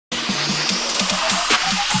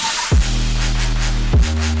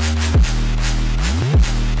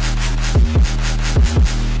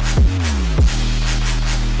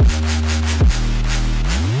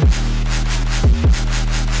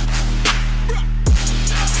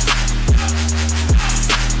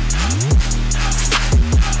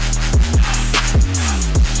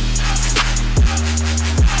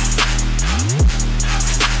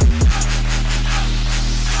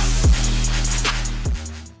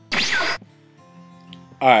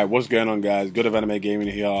Alright, what's going on, guys? Good of Anime Gaming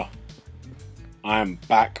here. I am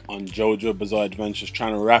back on Jojo Bizarre Adventures,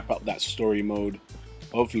 trying to wrap up that story mode.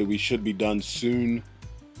 Hopefully we should be done soon.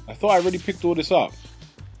 I thought I already picked all this up.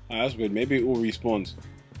 That's weird, maybe it all respawns.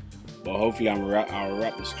 But hopefully I'll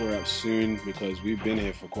wrap the story up soon, because we've been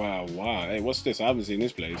here for quite a while. Hey, what's this? I haven't seen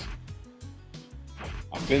this place.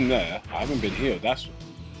 I've been there, I haven't been here. This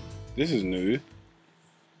is new.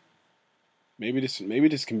 Maybe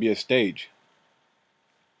this can be a stage.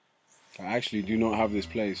 I actually do not have this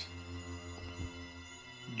place.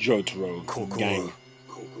 Jojo gang.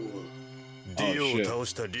 Oh shit.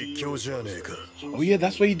 Oh yeah,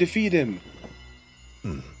 that's where you defeat him.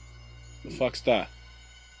 The fuck's that?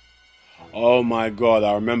 Oh my god,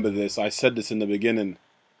 I remember this. I said this in the beginning.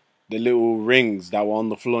 The little rings that were on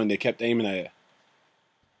the floor and they kept aiming at it.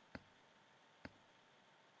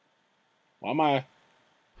 Why am I...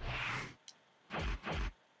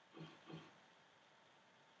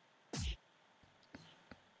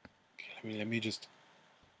 Let me just...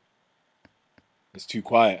 It's too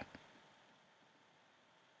quiet.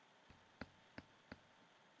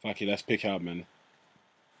 Fuck it, let's pick out, man.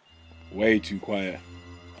 Way too quiet.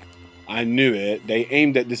 I knew it. They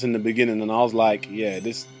aimed at this in the beginning and I was like, yeah,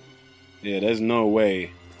 there's no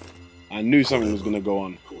way. I knew something was gonna go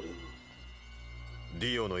on.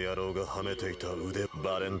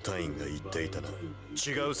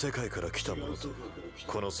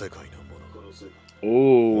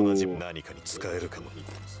 Oh.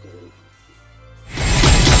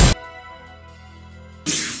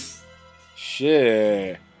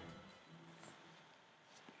 Shit.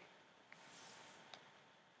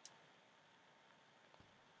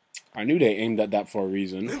 I knew they aimed at that for a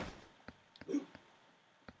reason.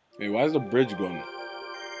 Hey, why is the bridge gone?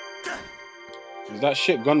 Is that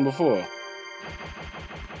shit gone before?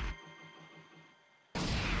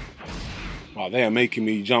 Wow, they are making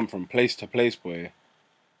me jump from place to place, boy.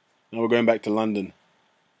 Now we're going back to London.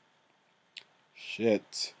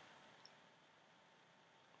 Shit.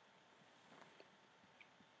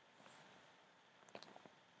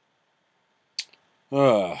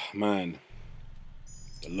 Oh, man.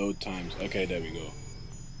 The load times. Okay, there we go.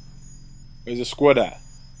 Where's the squad at?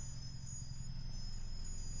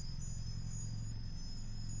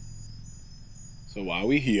 So while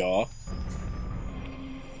we here...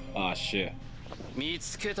 Ah, shit.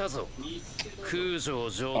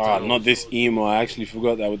 Ah, not this emo. I actually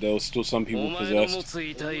forgot that there was still some people possessed.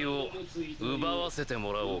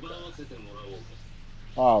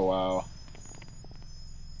 Oh, wow.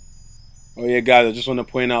 Oh yeah, guys, I just want to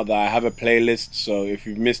point out that I have a playlist, so if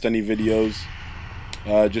you've missed any videos,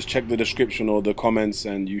 just check the description or the comments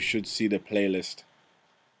and you should see the playlist.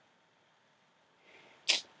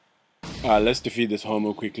 Alright, let's defeat this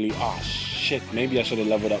homo quickly. Ah, shit, maybe I should have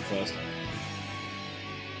leveled up first.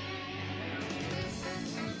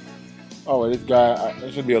 Oh, wait, this guy,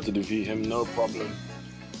 I should be able to defeat him, no problem.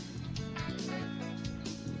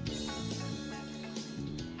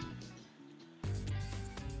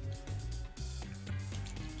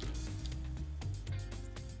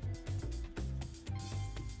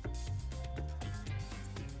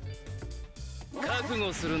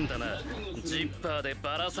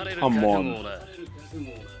 Come on.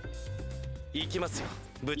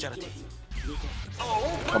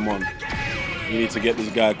 Come on. We need to get this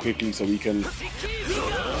guy quickly so we can...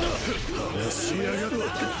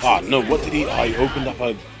 Ah, no, what did he... Ah, he opened up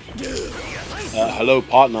a... hello,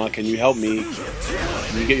 partner, can you help me?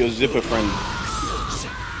 Can you get your zipper friend?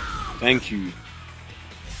 Thank you.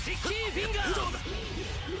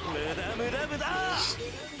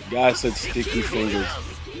 Guy said sticky fingers.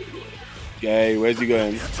 Okay, where's he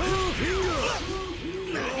going?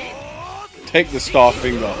 Take the star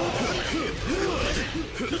finger.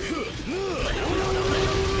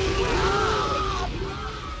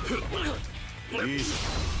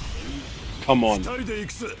 Come on.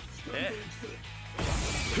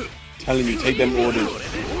 Telling you, take them orders.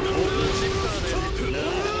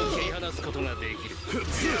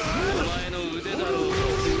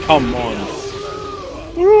 Come on.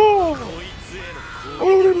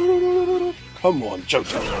 Come on,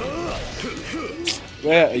 Jojo.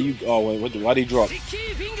 Where are you? Oh wait, why did he drop?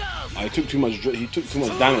 He took too much. He took too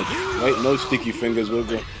much damage. Wait, no sticky fingers. With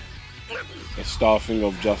the star finger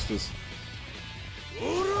of justice.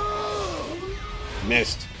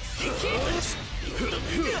 Missed.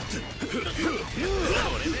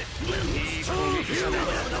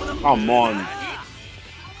 Come on.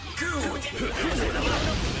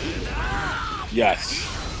 Yes.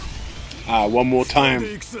 One more time.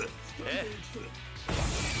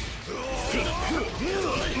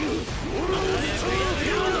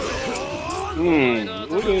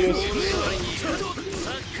 Look at this.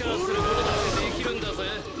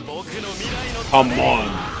 Come on.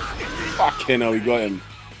 Fucking hell, we got him.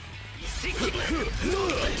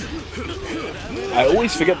 I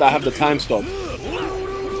always forget that I have the time stop.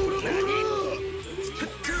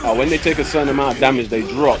 When they take a certain amount of damage, they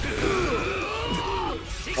drop.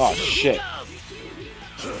 Oh, shit.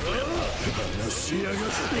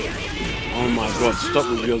 Oh my god, stop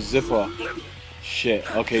with your zipper. Shit.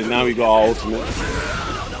 Okay, now we got our ultimate.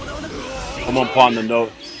 Come on, partner, no.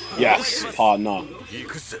 Yes, partner.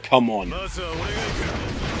 Come on.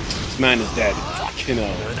 This man is dead. Fucking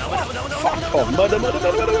hell. Fuck off. Mother.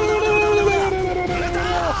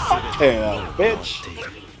 Fuck hell, bitch.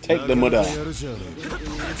 Take the mother.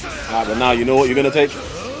 Alright, but now you know what you're gonna take?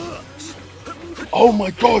 Oh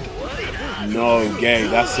my god! No, gay,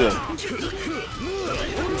 that's it.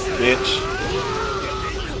 Bitch.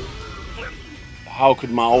 How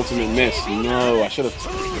could my ultimate miss? No, I should have.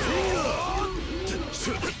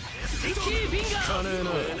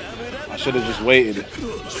 I should have just waited.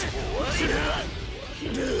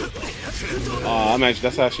 Oh,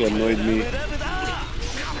 that's actually annoyed me.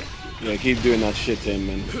 Yeah, keep doing that shit to him,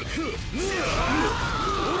 man.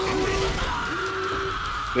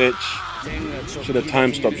 Bitch. Should have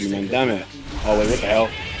time stopped you, man. Damn it. Oh, wait, what the hell?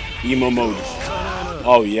 Emo mode.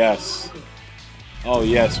 Oh, yes. Oh,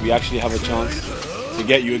 yes. We actually have a chance to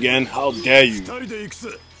get you again. How dare you?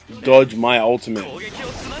 Dodge my ultimate.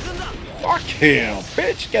 Fuck him,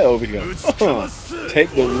 bitch. Get over here. Take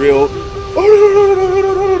the real.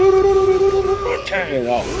 Okay,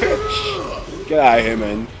 oh, bitch. Get out of here,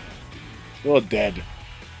 man. You're dead.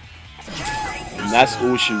 And that's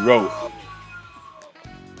all she wrote.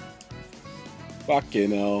 Fucking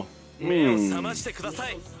hell.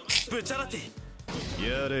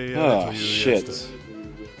 Oh, shit.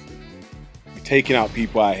 We're taking out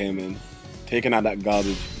people out here, man. Taking out that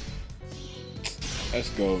garbage. Let's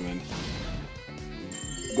go, man.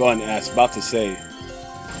 Go on, ass. About to say.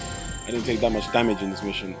 I didn't take that much damage in this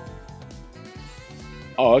mission.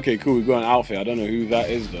 Oh, okay, cool. We got an outfit. I don't know who that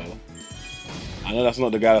is, though. I know that's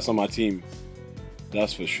not the guy that's on my team.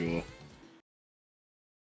 That's for sure.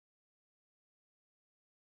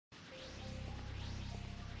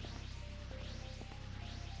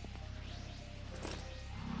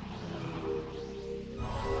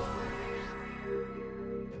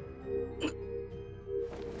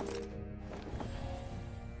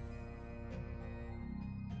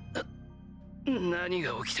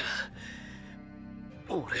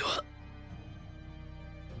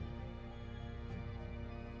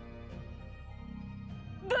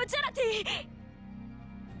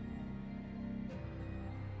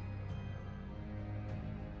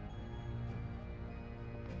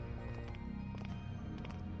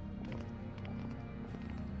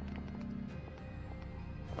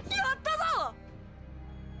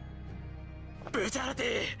ブチャラテ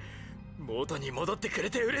ィ、元に戻ってくれ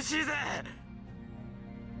て嬉しいぜ。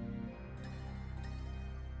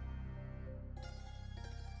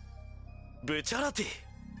ブチャラティ。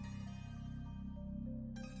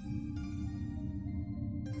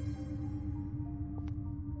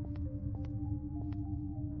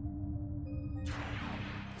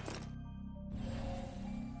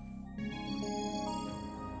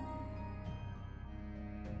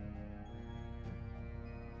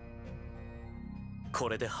こ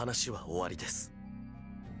れで話は終わりです。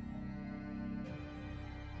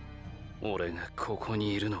俺がここ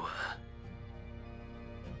にいるのは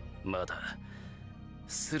まだ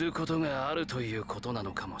することがあるということな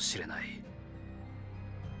のかもしれない。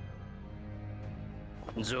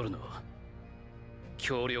ジョルノ、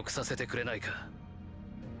協力させてくれないか。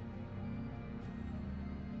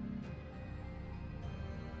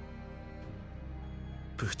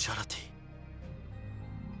ブチャラティ。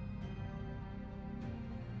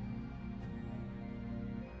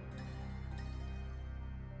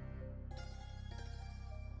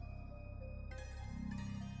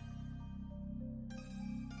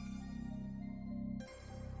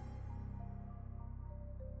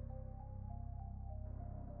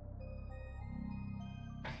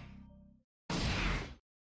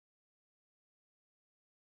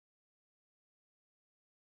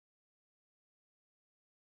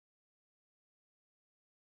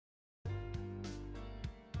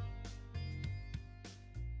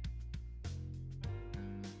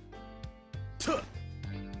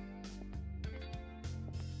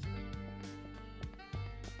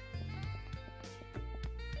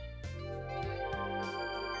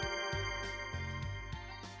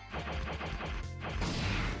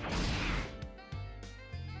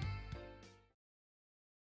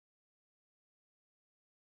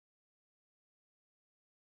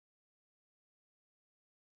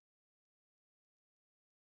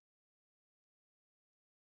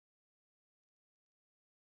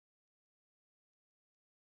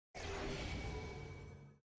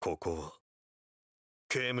ここは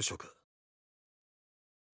刑務所か。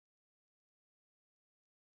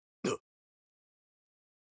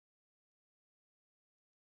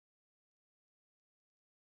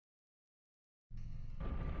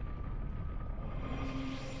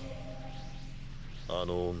あ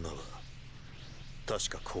の女は確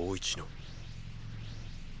か光一の。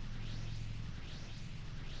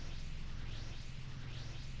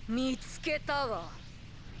見つけたわ。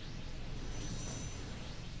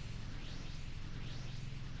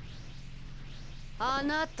あ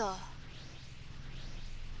なた。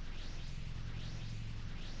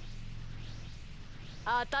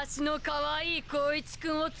あたしの可愛い光一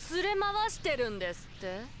くんを連れ回してるんですっ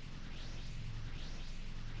て。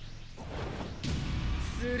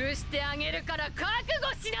吊るしてあげるから覚悟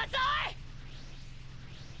しなさい。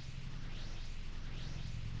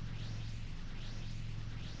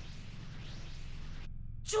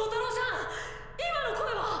翔太郎さん、今の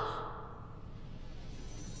声は。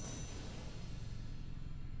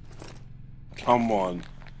Come on.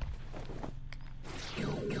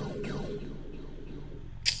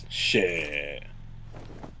 Shit.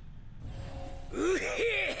 無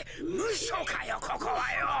所かよ、ここ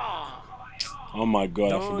はよ。 Oh my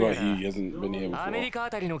god, I forgot he hasn't been here アメリ before. カあ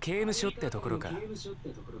たりの刑務所ってところか。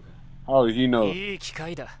 How did he know? いい機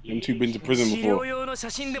会だ。 Them two been to prison 資料 before. 用の写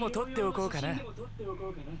真でも撮っておこうかな。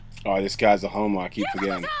 Oh, this guy's a homo, I keep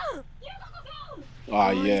forgetting.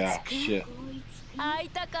 Oh yeah, shit. 会い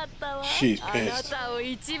たかったわ。 She's あな pissed. たを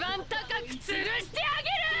一番高く吊るしてあげ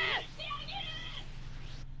る。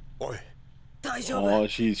おい、大丈夫。 Oh,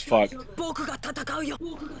 she's fucked. 僕が戦うよ。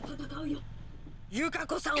ゆか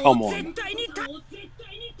こさん Come を on. 絶対に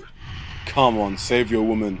Come on, save your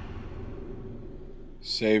woman.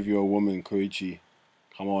 Save your woman, Koichi.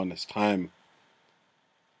 Come on, it's time.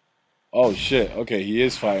 Oh shit, okay, he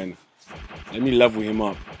is fighting. Let me level him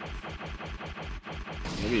up.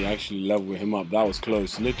 Let me actually level him up. That was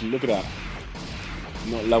close. Look at that.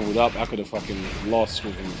 Not leveled up, I could have fucking lost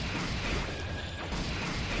with him.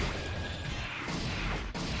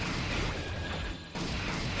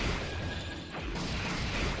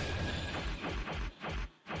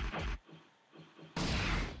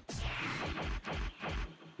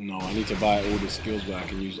 No, I need to buy all the skills but I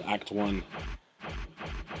can use Act 1.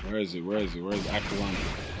 Where is it? Where's Act 1?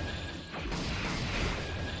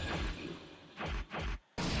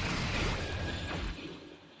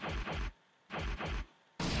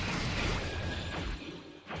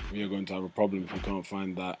 We are going to have a problem if we can't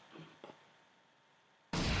find that.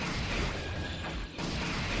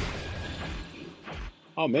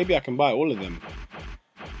 Oh, maybe I can buy all of them.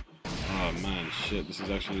 Oh man, shit, this is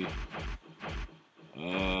actually...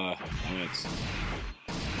 damn it.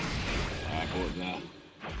 I bought that.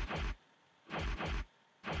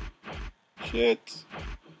 Shit.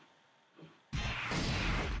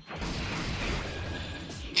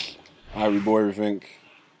 Alright, we bought everything.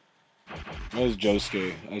 Where's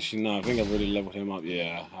Josuke? Actually, no, I think I've already leveled him up.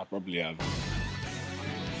 Yeah, I probably have.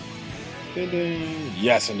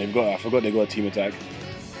 Yes, and they've got, I forgot they got a team attack.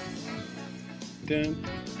 Dun,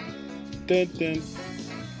 dun, dun,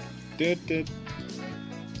 dun, dun.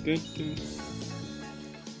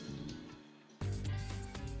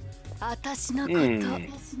 私のこと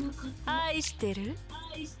愛してる？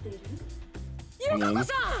ゆかこさん。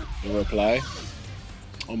 The reply.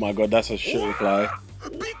 Oh my god, that's a shit reply.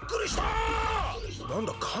 びっくりした。なん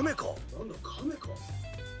だカメか。 What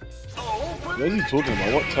is he talking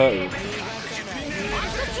about? What turtle?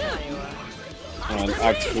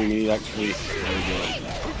 Act 3, we need Act 3. There we go.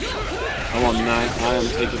 Come on, 9. I am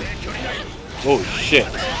taking it. Oh shit.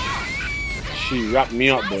 She wrapped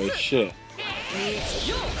me up, boy. Shit.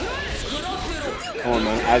 Come on,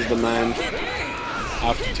 man. As the man, I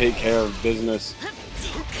have to take care of business.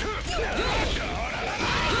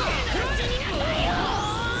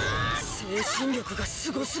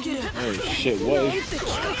 Oh shit, what is...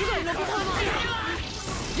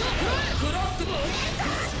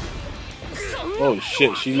 Oh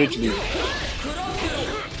shit, she literally...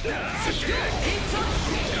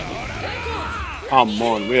 Come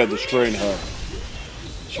on, we are destroying her.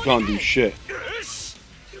 She can't do shit.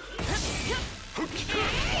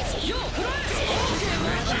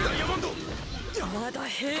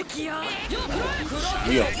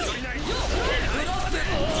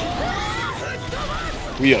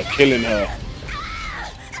 We are killing her.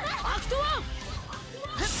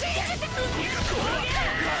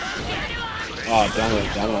 Ah, damn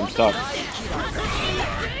it, I'm stuck.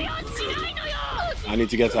 I need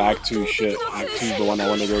to get to Act 2, shit. Act 2 is the one I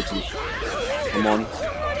want to go to. Come on.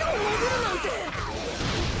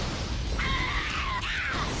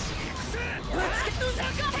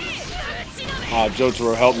 Ah,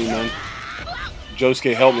 Jotaro, help me, man.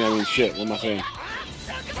 Josuke, help me. I mean, shit. What am I saying?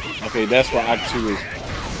 Okay, that's what Act 2 is.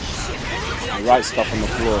 I write stuff on the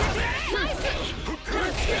floor.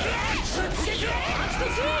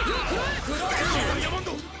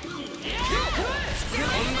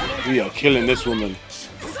 We are killing this woman.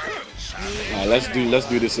 Alright, let's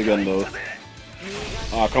do this again though.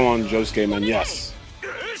 Ah, come on, Josuke, man. Yes.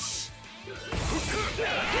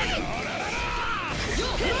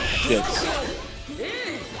 Shit.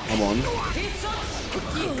 Come on.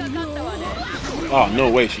 Oh, no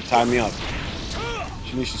way. She tied me up.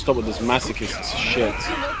 She needs to stop with this masochist shit.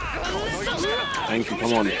 Thank you.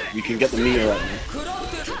 Come on. We can get the meter right now.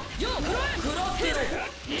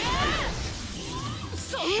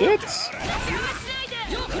 Shit.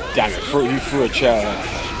 Damn it. He threw a chair.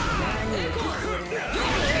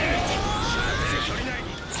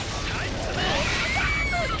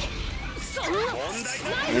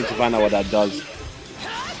 I need to find out what that does.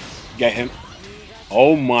 Get him.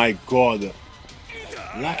 Oh my god.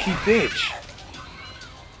 Lucky bitch.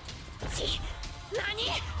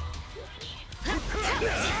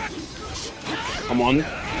 Come on.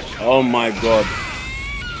 Oh my god.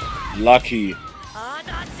 Lucky.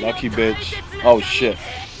 Lucky bitch. Oh shit.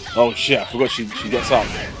 Oh shit. I forgot she gets up.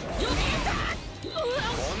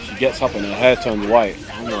 She gets up and her hair turns white.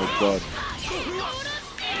 Oh my god.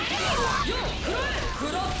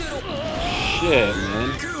 Shit, man.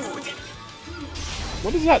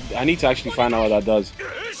 What is that? I need to actually find out what that does.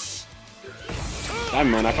 Damn,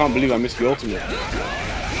 man, I can't believe I missed the ultimate.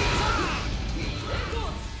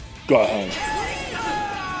 Go ahead.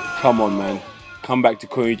 Come on, man. Come back to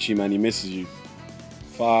Koichi, man. He misses you.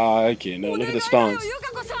 Fucking no, look at the stance.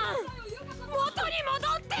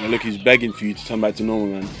 Now look, he's begging for you to turn back to normal,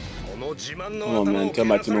 man. Come on, man. Turn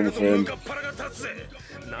back to normal for him.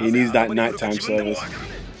 He needs that nighttime service.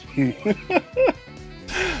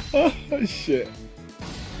 Oh, shit.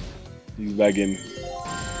 He's begging.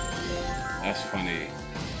 That's funny.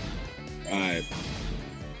 Alright.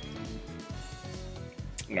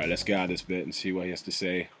 Alright, let's get out of this bit and see what he has to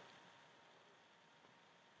say.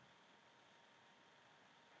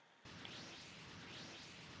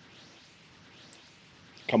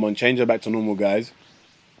 Come on, change her back to normal, guys.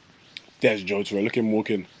 There's Jotaro. Look at him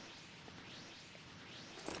walking.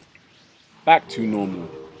 Back to normal.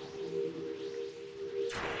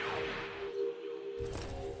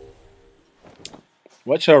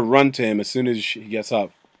 Watch her run to him as soon as he gets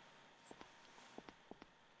up.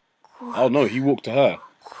 Oh no, he walked to her.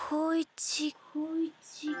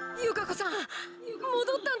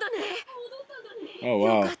 Oh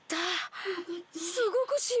wow.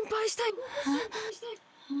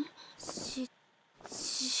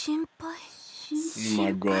 Oh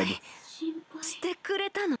my god.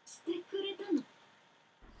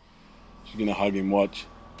 She's gonna hug him, watch.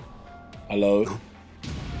 Hello?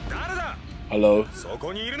 Hello?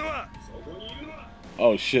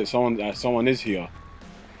 Oh shit, someone is here.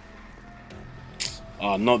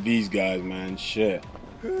 Ah, not these guys, man. Shit.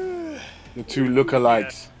 The two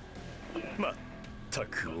lookalikes.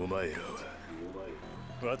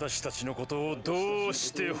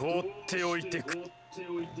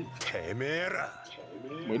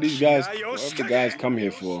 What these guys, what have the guys come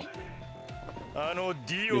here for?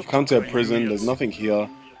 We've come to a prison, there's nothing here.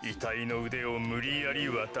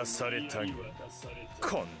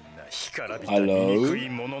 Hello?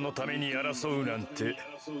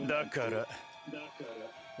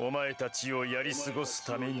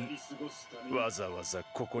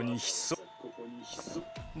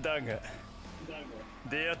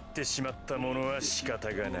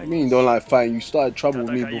 I mean, you don't like fighting, you started trouble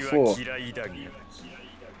with me before. You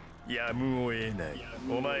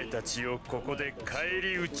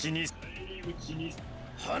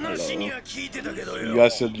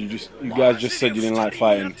guys just said you didn't like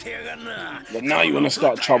fighting, but now you want to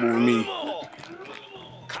start trouble with me.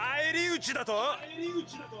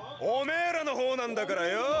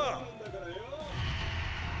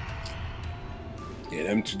 Yeah,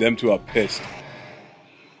 them two are pissed.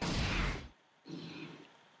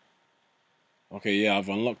 Okay, yeah, I've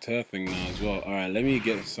unlocked her thing now as well. Alright, let me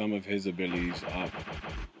get some of his abilities up.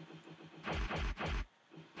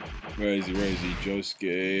 Where is he? Where is he?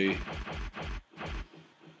 Josuke.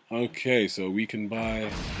 Okay, so we can buy...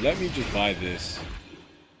 Let me just buy this.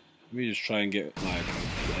 Let me just try and get, like,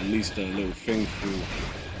 at least a little thing through.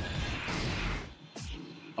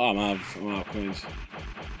 Oh, I'm out of coins.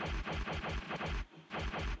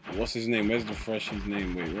 What's his name? Where's the freshie's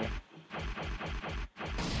name? Wait, where?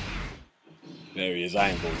 There he is. I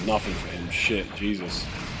ain't got nothing for him. Shit, Jesus.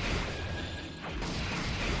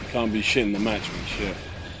 He can't be shit in the match, man. Shit.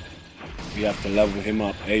 We have to level him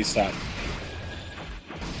up ASAP.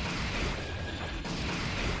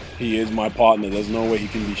 He is my partner. There's no way he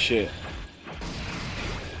can be shit.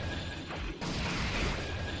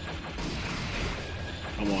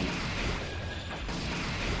 Come on.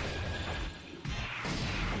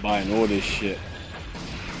 I'm buying all this shit.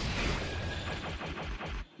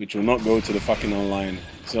 Which will not go to the fucking online.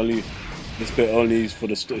 It's only this bit only is for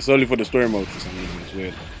the it's only for the story mode for some reason. It's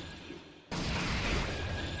weird.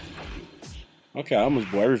 Okay, I almost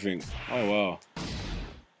bought everything. Oh wow.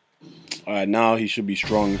 Alright, now he should be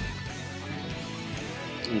strong.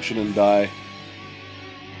 He shouldn't die.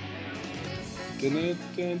 Dun,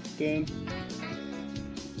 dun, dun.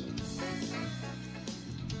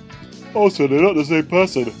 Oh, so they're not the same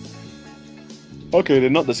person. Okay, they're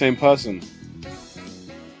not the same person.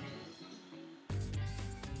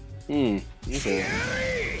 Okay.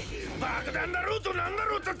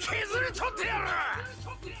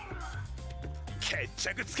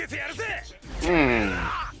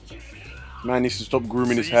 Man needs to stop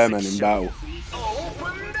grooming his hair, man, in battle.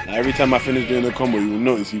 Like, every time I finish doing a combo, you will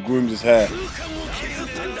notice he grooms his hair.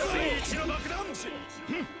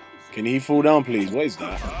 Can he fall down, please? What is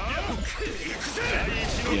that?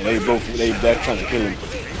 Yeah, they're trying to kill him.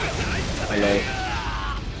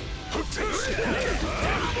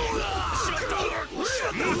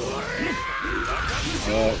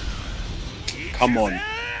 Hello. Come on.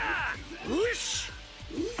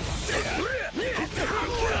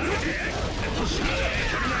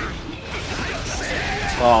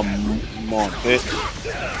 Come on, bitch.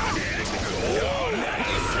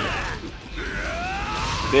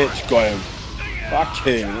 Bitch, got him. Fuck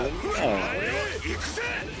him. Oh.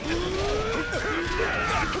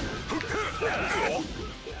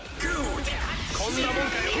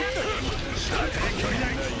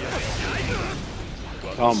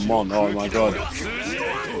 Come on, oh my god.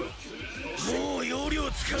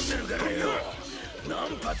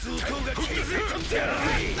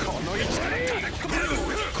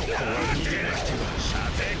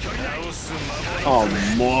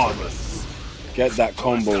 Come on. Get that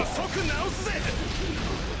combo.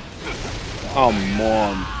 Come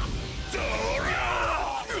on.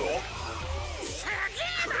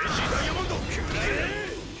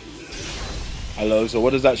 Hello, so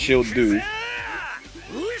what does that shield do?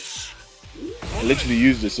 I literally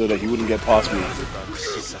used it so that he wouldn't get past me.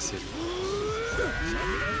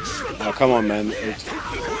 Oh, come on, man.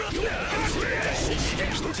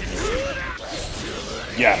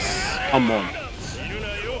 Yes, come on.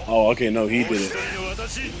 Oh, okay, no, he did it.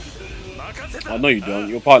 Oh, no, you don't.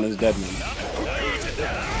 Your partner's dead, man.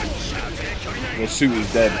 Your suit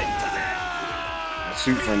is dead. Your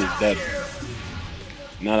suit friend is dead.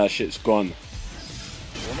 Now that shit's gone.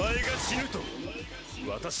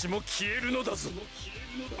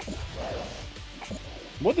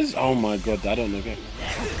 What is... Oh my god, I don't know.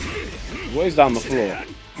 What is that on the floor?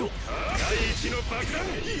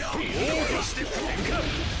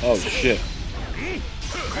 Oh shit.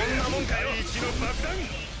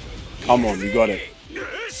 Come on, we got it.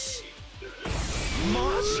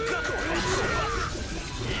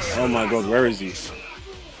 Oh my god, where is he?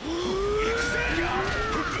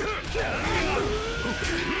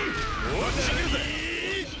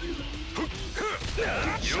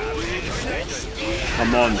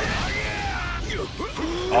 Come on.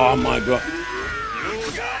 Oh my god.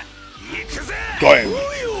 Got him.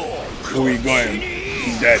 Who we got him?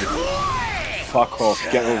 He's dead. Fuck off.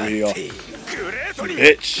 Get over here.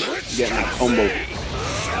 Bitch. Get that combo.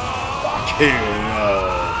 Fuck him.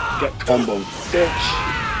 Get combo. Bitch.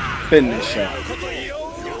 Finish him.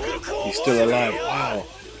 He's still alive. Wow.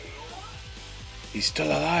 He's still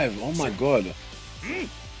alive. Oh my god.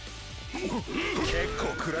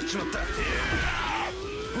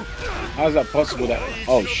 How is that possible that...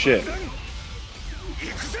 Oh shit.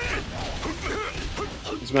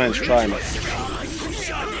 This man's trying it.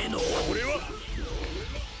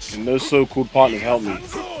 And those so-called partners help me.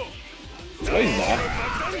 What is that?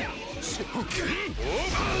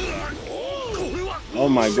 Oh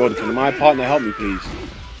my god, can my partner help me please?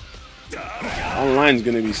 Online's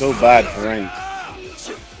gonna be so bad for ranked.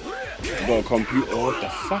 I've got a computer. Oh, what the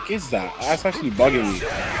fuck is that? That's actually bugging me.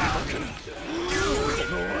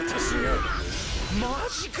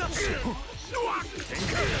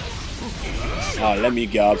 Oh, let me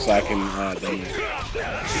get up so I can...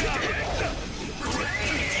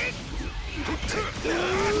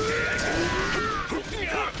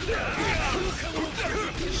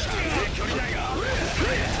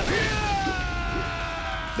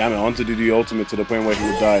 Damn it, I wanted to do the ultimate to the point where he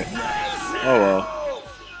would die. Oh well.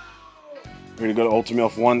 Already got the ultimate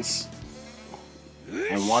off once.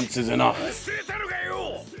 And once is enough.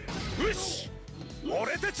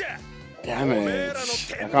 Damn it.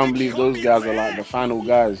 I can't believe those guys are like the final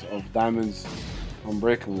guys of Diamond's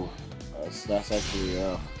Unbreakable. That's actually,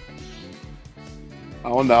 I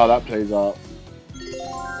wonder how that plays out.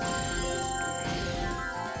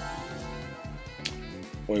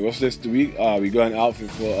 Wait, what's this? We got an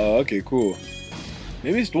outfit for, okay, cool.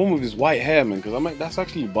 Maybe it's the one with his white hair, man, because I'm like, that's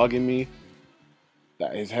actually bugging me.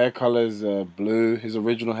 That his hair color is blue. His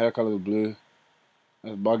original hair color is blue.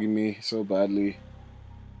 That's bugging me so badly.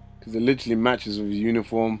 Because it literally matches with his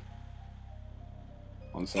uniform.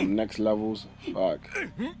 On some next levels. Fuck.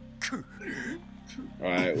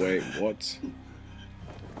 Alright, wait, what?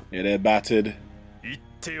 Yeah, they're battered.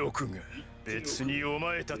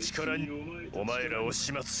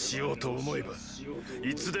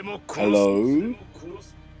 Hello?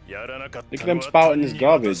 Look at them spouting this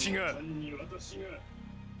garbage.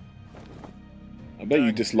 I bet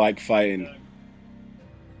you dislike fighting.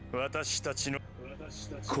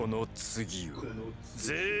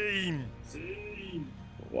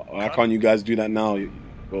 Why can't you guys do that now?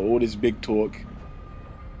 Got all this big talk.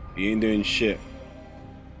 You ain't doing shit.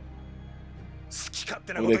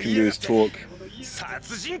 All they can do is talk.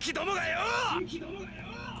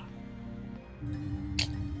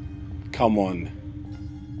 Come on.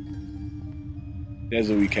 There's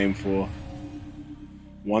what we came for.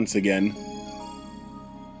 Once again.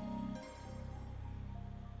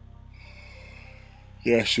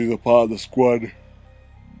 Yeah, she's a part of the squad.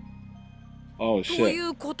 Oh shit.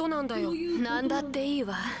 なんだっていい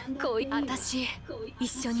わ。私一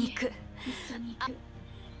緒に行く。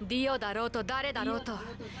ディオだろうと誰だろうと、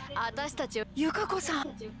私たちをゆかこさん。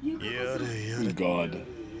God.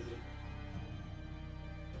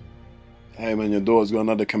 Hey man, your daughter's got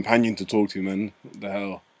another companion to talk to, man. What the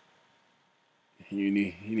hell? He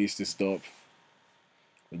needs to stop.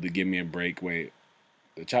 Or to give me a break. Wait,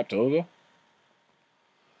 the chapter over?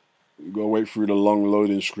 We gotta wait through the long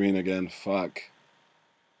loading screen again. Fuck.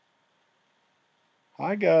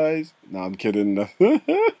 Hi guys. Nah, I'm kidding.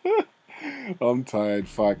 I'm tired.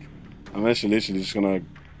 Fuck. I'm actually literally just gonna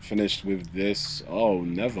finish with this. Oh,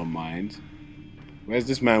 never mind. Where's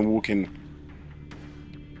this man walking?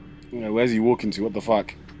 Where's he walking to? What the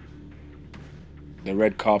fuck? The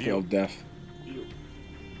red carpet of death.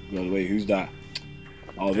 God, wait, who's that?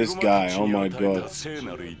 Oh, this guy. Oh my god.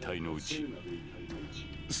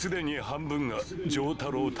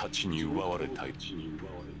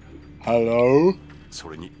 Hello?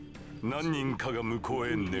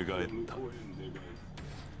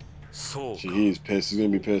 He is pissed. He's gonna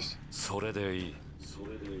be pissed.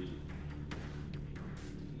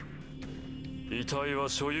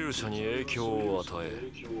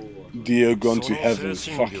 Dear gone to heaven.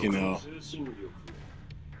 Fucking hell.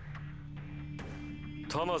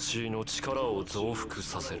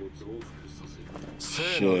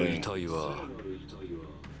 Shit.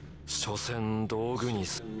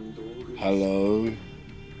 Hello?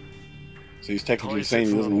 So he's technically saying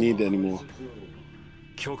he doesn't need it anymore.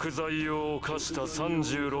 Hello?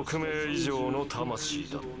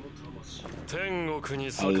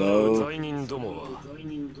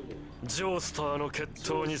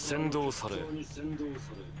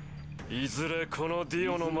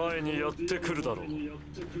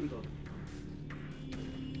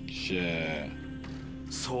 Shit.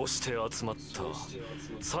 そうして集まった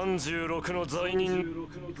36の罪人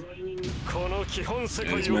この基本世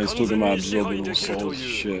界を完全に支配できると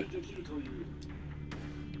いう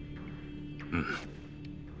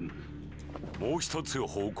もう一つ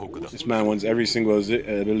報告だ This man wants every single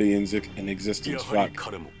ability in existence. Fuck.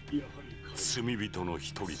 彼も罪人の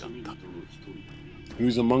一人だった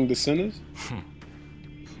Who's among the sinners?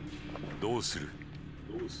 どうする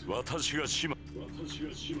私が島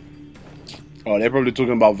Oh, they're probably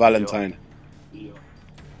talking about Valentine.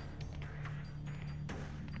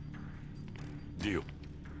 ディオ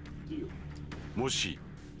もし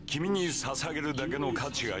君に捧げるだけの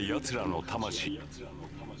価値が奴らの魂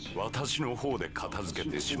私の方で片付け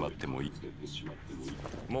てしまってもいい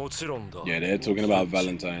もちろんだ Yeah, they're talking about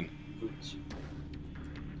Valentine.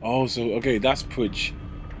 Oh, so okay, that's Pudge.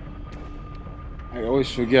 I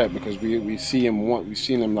always forget because we see him we've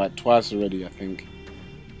seen him like twice already, I think.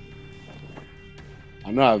 I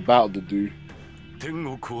know I've battled the dude. 天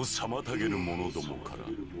国を妨げる者どもから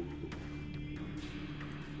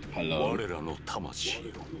Hello. 我らの魂を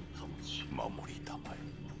守りたまえ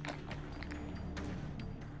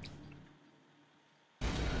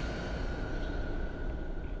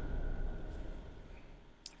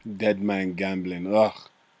Dead man gambling. Ugh.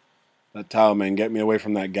 That tower, man. Get me away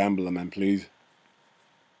from that gambler, man, please.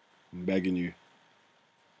 I'm begging you.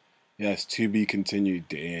 Yes, to be continued.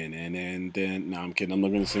 Then. No, I'm kidding. I'm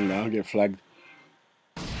not gonna sing that. I'll get flagged.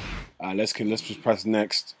 Let's just press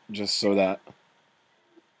next, just so that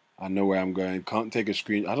I know where I'm going. Can't take a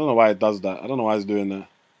screen. I don't know why it does that. I don't know why it's doing that.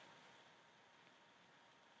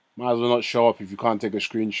 Might as well not show up if you can't take a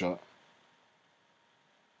screenshot.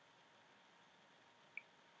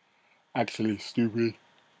 Actually, stupid.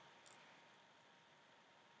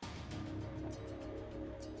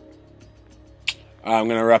 I'm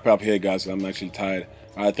gonna wrap it up here, guys. I'm actually tired.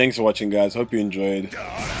 Thanks for watching, guys. Hope you enjoyed.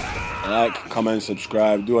 Like, comment,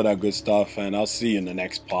 subscribe, do all that good stuff, and I'll see you in the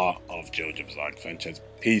next part of Jojo Bizarre Adventures.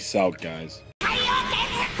 Peace out, guys.